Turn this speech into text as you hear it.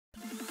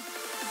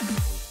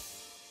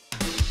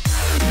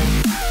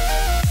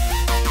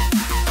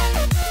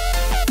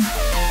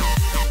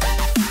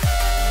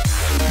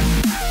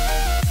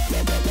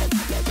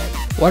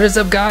What is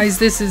up, guys?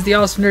 This is the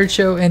Awesome Nerd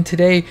Show, and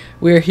today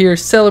we're here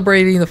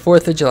celebrating the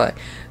 4th of July.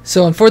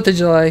 So on 4th of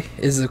July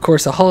is of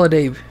course a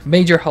holiday,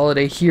 major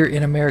holiday here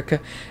in America,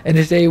 and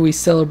today we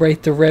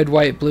celebrate the red,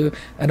 white, blue,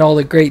 and all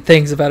the great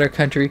things about our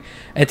country.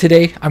 And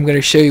today I'm going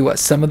to show you what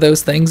some of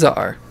those things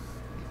are.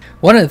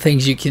 One of the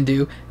things you can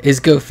do is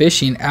go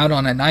fishing out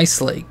on a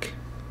nice lake,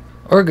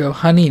 or go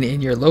hunting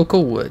in your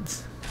local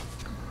woods.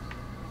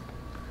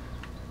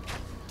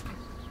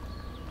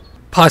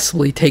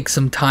 Possibly take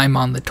some time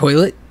on the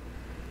toilet.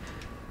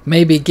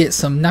 Maybe get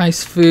some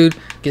nice food,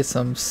 get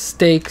some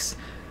steaks,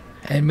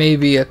 and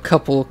maybe a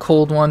couple of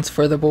cold ones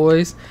for the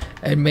boys,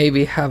 and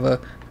maybe have a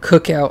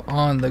cookout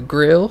on the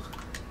grill.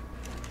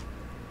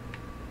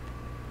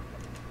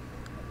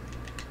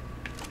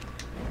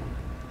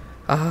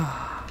 And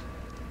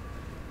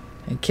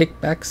kick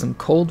back some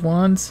cold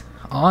ones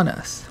on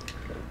us.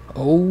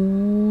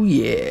 Oh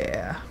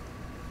yeah.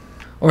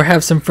 Or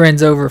have some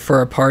friends over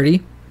for a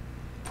party.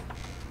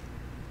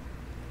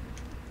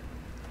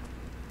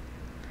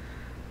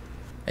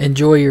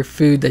 Enjoy your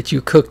food that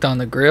you cooked on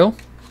the grill.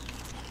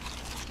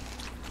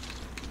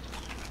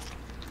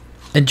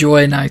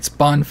 Enjoy a nice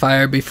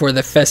bonfire before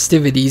the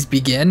festivities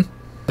begin.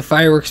 The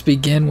fireworks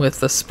begin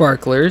with the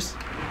sparklers,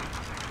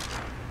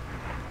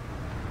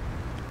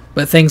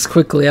 but things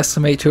quickly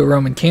escalate to a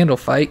Roman candle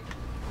fight.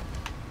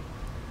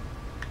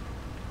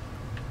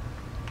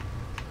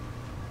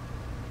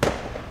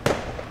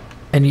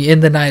 And you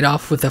end the night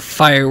off with a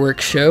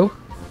fireworks show.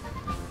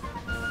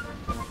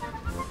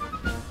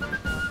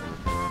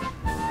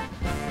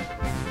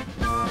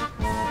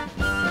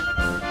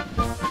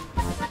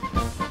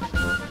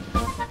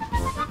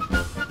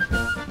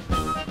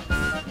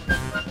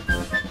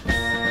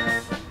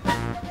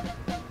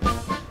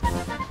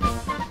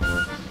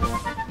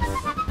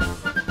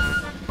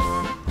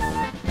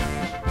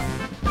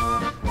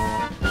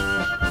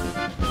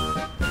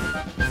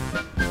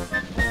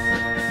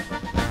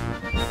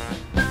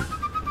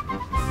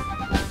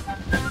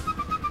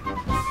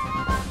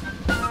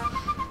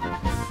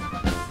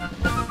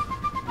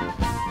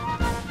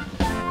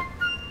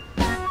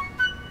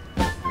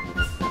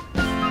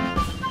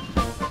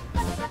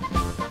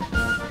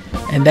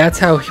 And that's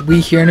how we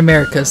here in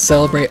America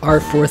celebrate our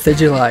 4th of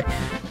July,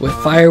 with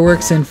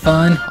fireworks and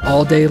fun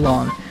all day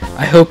long.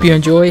 I hope you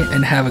enjoy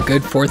and have a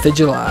good 4th of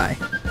July.